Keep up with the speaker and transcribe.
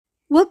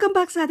Welcome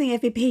back sa ating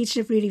FB page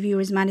of Free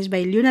Reviewers managed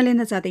by Lunalyn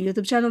at sa ating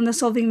YouTube channel na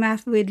Solving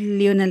Math with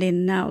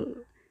Lunalyn. Now,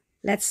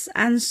 let's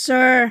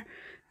answer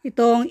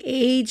itong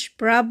age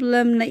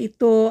problem na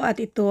ito at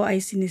ito ay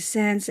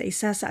sinisend sa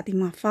isa sa ating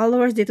mga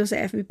followers dito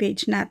sa FB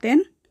page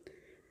natin.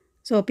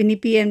 So,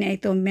 pinipm niya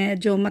ito.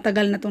 Medyo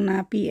matagal na itong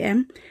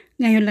na-PM.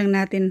 Ngayon lang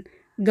natin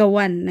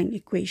gawan ng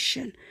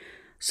equation.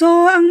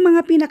 So, ang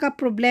mga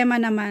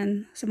pinaka-problema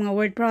naman sa mga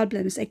word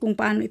problems ay kung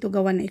paano ito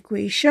gawan ng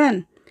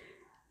equation.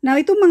 Now,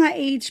 itong mga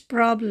age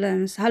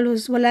problems,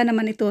 halos wala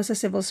naman ito sa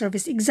civil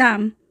service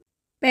exam,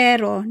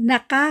 pero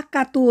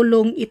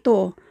nakakatulong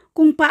ito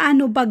kung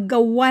paano ba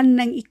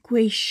gawan ng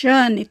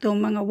equation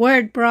itong mga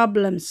word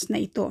problems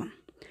na ito.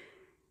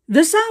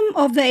 The sum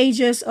of the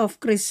ages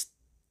of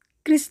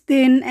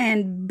Kristen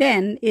and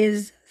Ben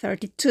is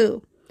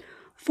 32.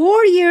 4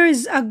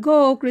 years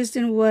ago,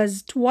 Kristen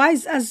was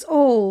twice as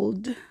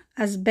old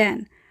as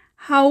Ben.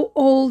 How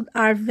old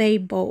are they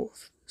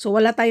both? So,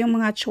 wala tayong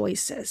mga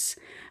choices.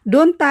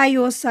 Doon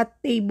tayo sa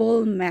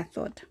table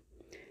method.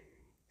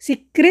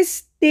 Si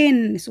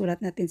Kristen,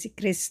 isulat natin si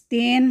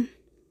Kristen,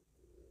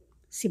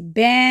 si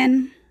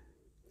Ben.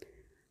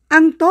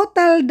 Ang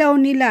total daw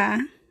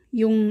nila,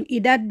 yung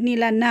edad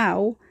nila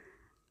now,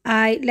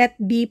 ay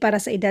let B para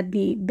sa edad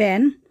ni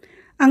Ben.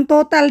 Ang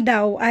total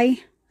daw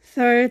ay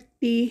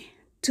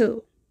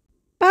 32.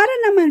 Para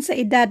naman sa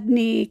edad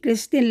ni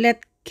Kristen,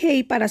 let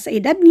K para sa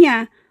edad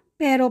niya,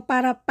 pero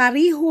para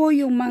pariho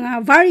yung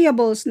mga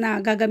variables na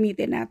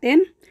gagamitin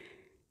natin,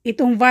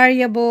 itong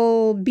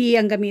variable B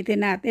ang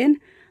gamitin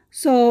natin.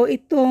 So,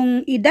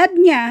 itong edad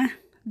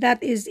niya, that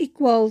is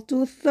equal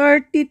to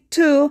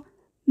 32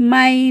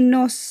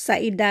 minus sa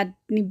edad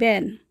ni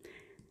Ben.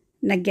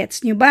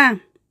 Nag-gets nyo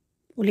ba?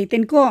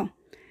 Ulitin ko.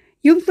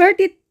 Yung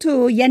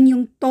 32, yan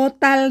yung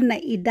total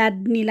na edad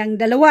nilang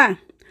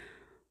dalawa.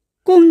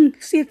 Kung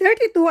si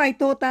 32 ay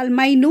total,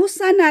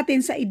 minusan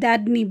natin sa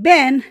edad ni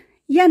Ben,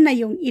 yan na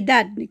yung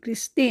edad ni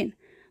Kristen.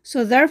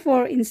 So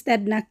therefore,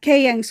 instead na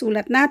K ang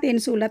sulat natin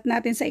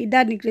sa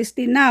edad ni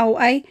Kristen now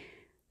ay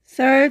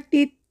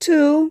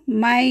 32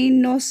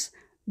 minus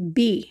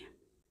B.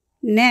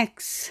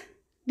 Next,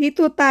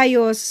 dito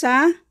tayo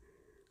sa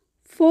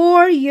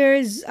 4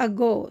 years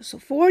ago. So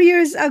 4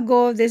 years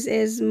ago, this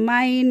is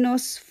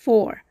minus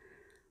 4.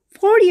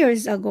 4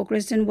 years ago,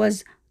 Kristen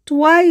was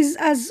twice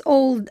as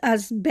old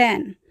as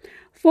Ben.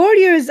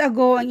 4 years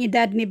ago, ang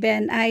edad ni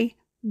Ben ay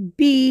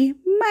B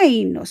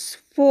minus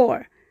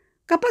 4.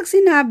 Kapag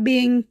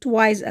sinabing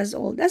twice as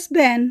old as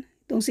Ben,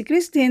 itong si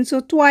Kristen,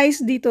 so twice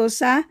dito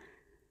sa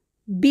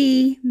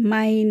B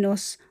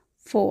minus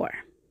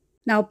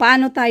 4. Now,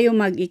 paano tayo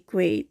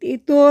mag-equate?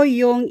 Ito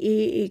yung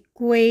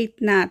i-equate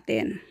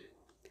natin.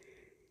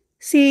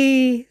 Si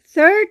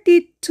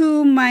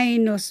 32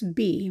 minus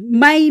B,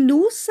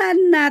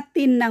 minusan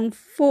natin ng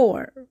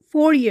 4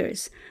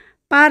 years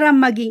para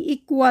maging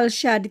equal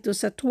siya dito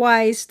sa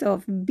twice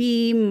of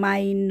B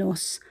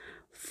minus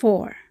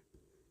 4.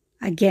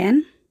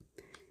 Again,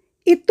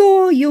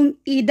 ito yung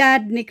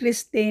edad ni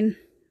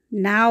Kristen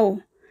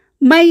now.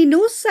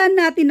 Minusan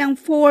natin ng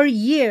 4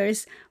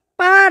 years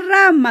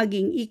para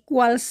maging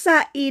equal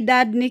sa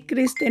edad ni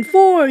Kristen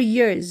 4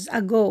 years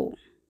ago.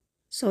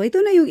 So, ito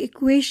na yung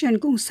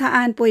equation kung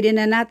saan pwede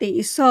na natin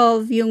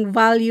isolve yung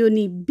value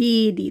ni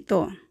B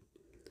dito.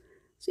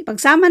 So,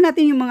 ipagsama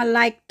natin yung mga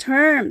like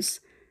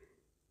terms.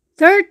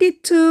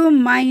 32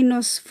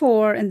 minus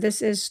 4, and this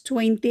is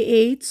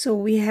 28. So,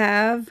 we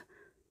have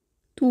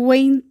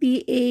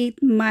 28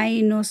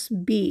 minus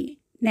B.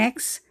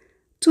 Next,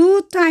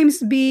 2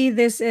 times B,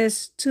 this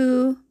is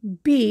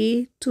 2B.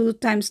 2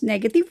 times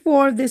negative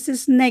 4, this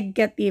is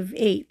negative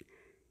 8.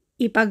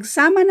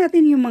 Ipagsama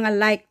natin yung mga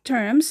like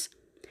terms.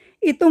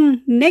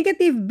 Itong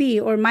negative B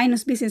or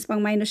minus B, since pang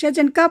minus siya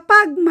dyan,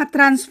 kapag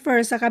matransfer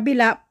sa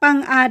kabila,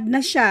 pang-add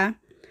na siya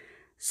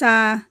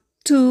sa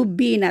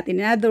 2B natin.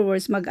 In other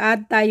words,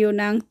 mag-add tayo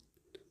ng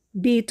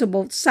B to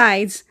both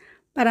sides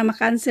para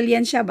makancel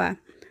yan siya ba?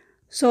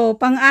 So,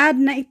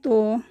 pang-add na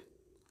ito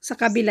sa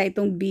kabila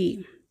itong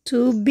B.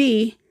 2B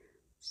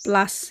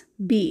plus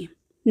B.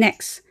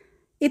 Next.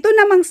 Ito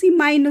namang si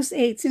minus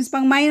 8. Since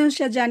pang minus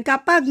siya dyan,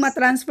 kapag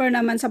matransfer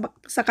naman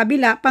sa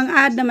kabila,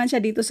 pang-add naman siya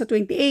dito sa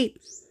 28.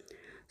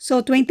 So,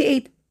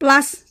 28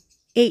 plus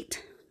 8.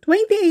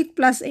 28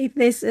 plus 8,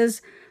 this is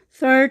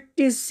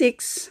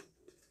 36.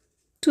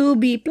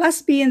 2B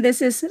plus B, and this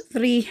is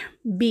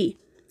 3B.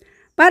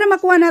 Para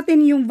makuha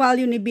natin yung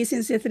value ni B,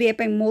 since 3 ay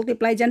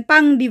pang-multiply dyan,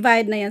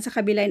 pang-divide na yan sa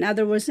kabila. In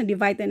other words,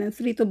 na-divide na ng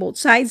 3 to both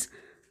sides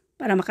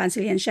para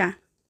makancel yan siya.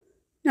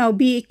 Now,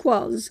 B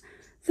equals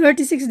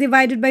 36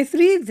 divided by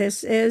 3,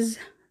 this is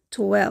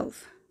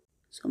 12.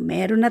 So,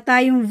 meron na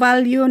tayong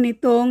value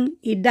nitong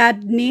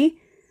edad ni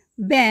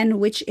Ben,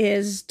 which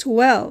is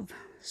 12.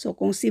 So,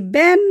 kung si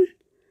Ben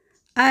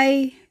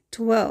ay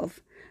 12,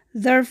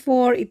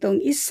 therefore,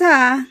 itong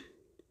isa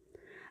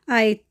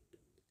ay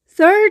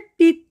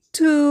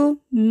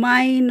 32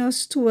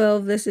 minus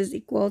 12, this is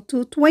equal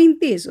to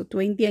 20. So,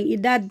 20 ang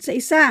edad sa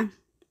isa.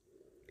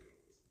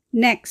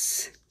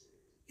 Next,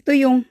 ito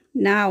yung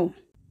now.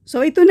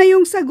 So, ito na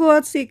yung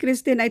sagot. Si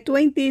Kristen ay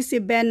 20, si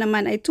Ben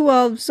naman ay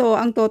 12. So,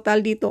 ang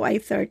total dito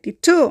ay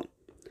 32.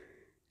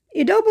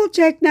 I-double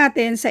check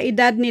natin sa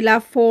edad nila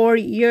 4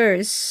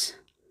 years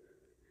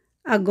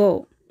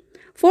ago.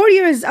 4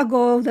 years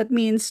ago, that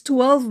means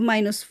 12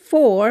 minus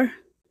 4.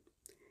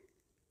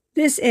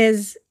 This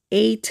is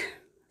 8.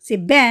 Si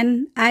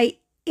Ben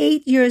ay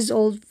 8 years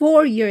old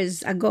 4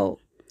 years ago.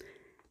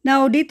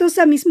 Now, dito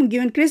sa mismong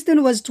given,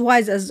 Kristen was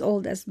twice as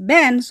old as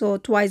Ben. So,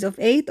 twice of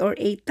 8 or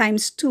 8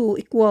 times 2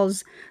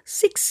 equals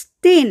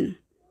 16.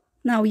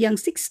 Now, yung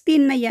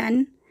 16 na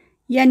yan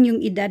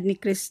yung edad ni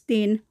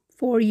Kristen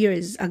 4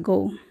 years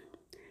ago.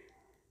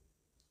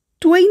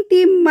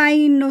 20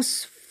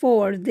 minus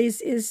 4, this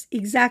is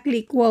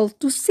exactly equal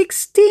to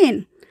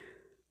 16.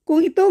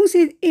 Kung itong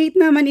si 8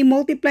 naman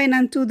i-multiply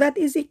ng 2, that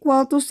is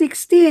equal to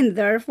 16.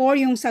 Therefore,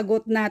 yung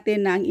sagot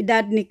natin na ang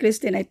edad ni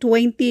Kristen ay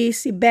 20,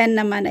 si Ben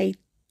naman ay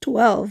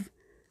 12,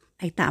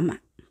 ay tama.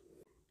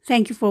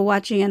 Thank you for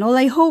watching and all.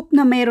 I hope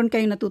na mayroon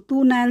kayong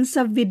natutunan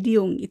sa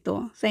videong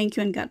ito. Thank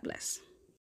you and God bless.